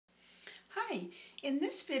Hi, in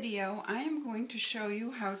this video I am going to show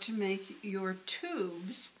you how to make your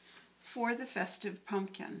tubes for the festive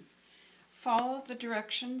pumpkin. Follow the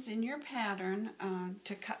directions in your pattern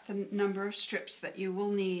to cut the number of strips that you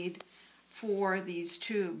will need for these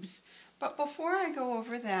tubes. But before I go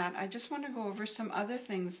over that, I just want to go over some other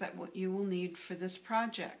things that you will need for this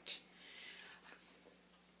project.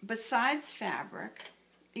 Besides fabric,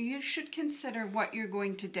 you should consider what you're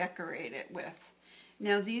going to decorate it with.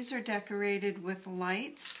 Now these are decorated with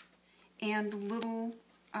lights and little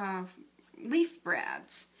leaf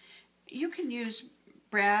brads. You can use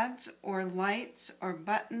brads or lights or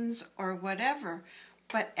buttons or whatever,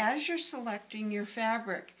 but as you're selecting your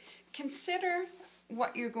fabric, consider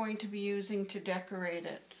what you're going to be using to decorate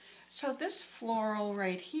it. So this floral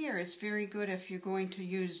right here is very good if you're going to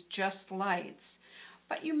use just lights,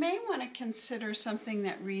 but you may want to consider something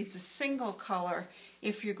that reads a single color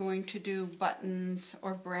if you're going to do buttons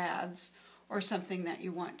or brads or something that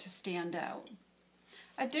you want to stand out.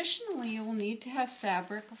 Additionally, you will need to have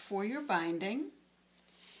fabric for your binding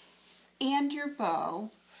and your bow,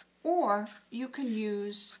 or you can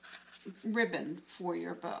use ribbon for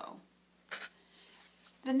your bow.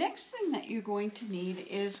 The next thing that you're going to need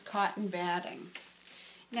is cotton batting.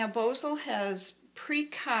 Now Boesel has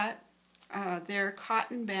pre-cut their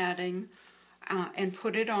cotton batting and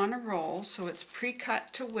put it on a roll, so it's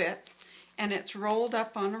pre-cut to width and it's rolled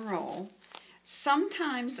up on a roll.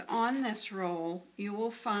 Sometimes on this roll you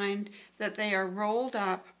will find that they are rolled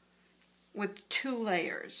up with 2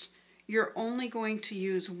 layers. You're only going to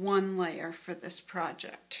use 1 layer for this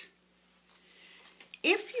project.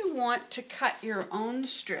 If you want to cut your own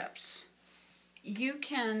strips, you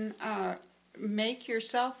can make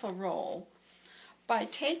yourself a roll by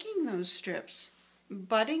taking those strips,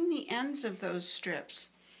 butting the ends of those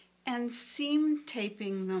strips, and seam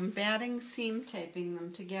taping them, batting seam taping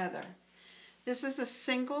them together. This is a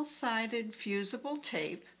single-sided fusible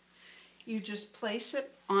tape. You just place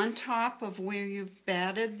it on top of where you've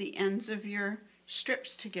batted the ends of your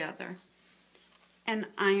strips together and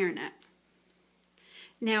iron it.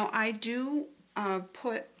 Now I do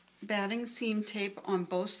put batting seam tape on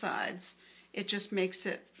both sides. It just makes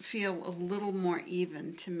it feel a little more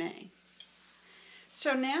even to me.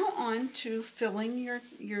 So now on to filling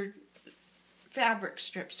your fabric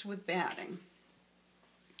strips with batting.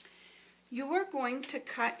 You are going to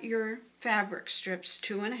cut your fabric strips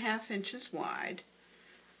 2.5 inches wide,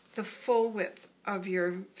 the full width of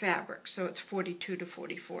your fabric, so it's 42 to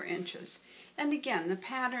 44 inches. And again, the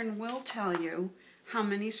pattern will tell you how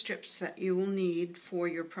many strips that you will need for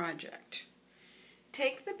your project.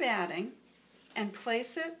 Take the batting and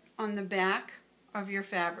place it on the back of your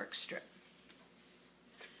fabric strip.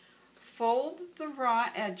 Fold the raw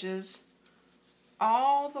edges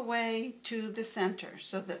all the way to the center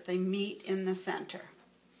so that they meet in the center.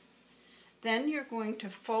 Then you're going to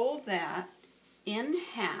fold that in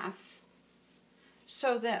half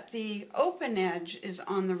so that the open edge is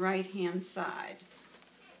on the right hand side.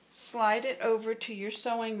 Slide it over to your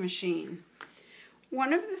sewing machine.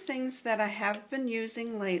 One of the things that I have been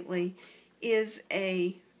using lately is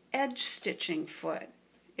a edge stitching foot.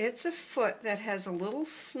 It's a foot that has a little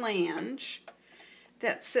flange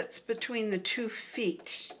that sits between the 2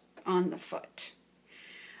 feet on the foot.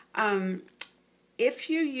 If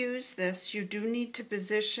you use this, you do need to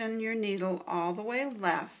position your needle all the way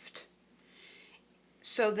left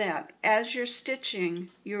so that as you're stitching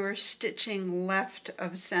left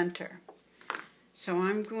of center. So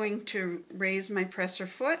I'm going to raise my presser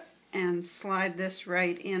foot and slide this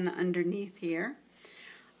right in underneath here.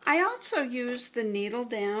 I also use the needle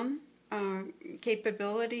down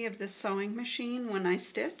capability of the sewing machine when I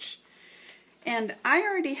stitch. And I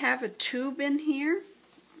already have a tube in here.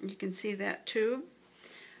 You can see that tube.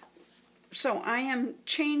 So I am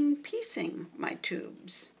chain piecing my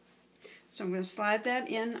tubes. So I'm going to slide that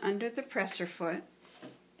in under the presser foot,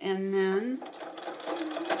 and then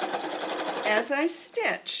as I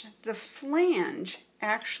stitch, the flange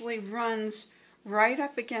actually runs right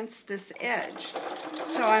up against this edge.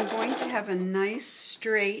 So I'm going to have a nice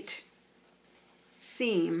straight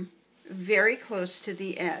seam very close to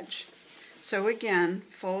the edge. So again,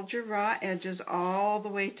 fold your raw edges all the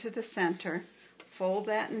way to the center, fold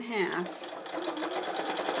that in half.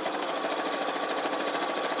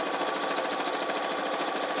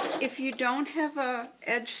 If you don't have a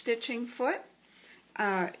edge stitching foot,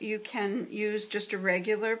 you can use just a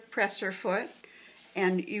regular presser foot,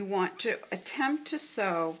 and you want to attempt to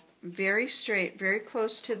sew very straight, very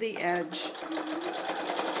close to the edge.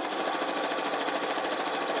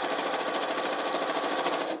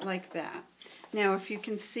 Like that. Now if you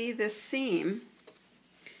can see this seam,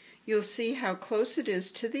 you'll see how close it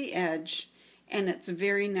is to the edge, and it's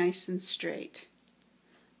very nice and straight.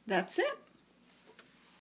 That's it.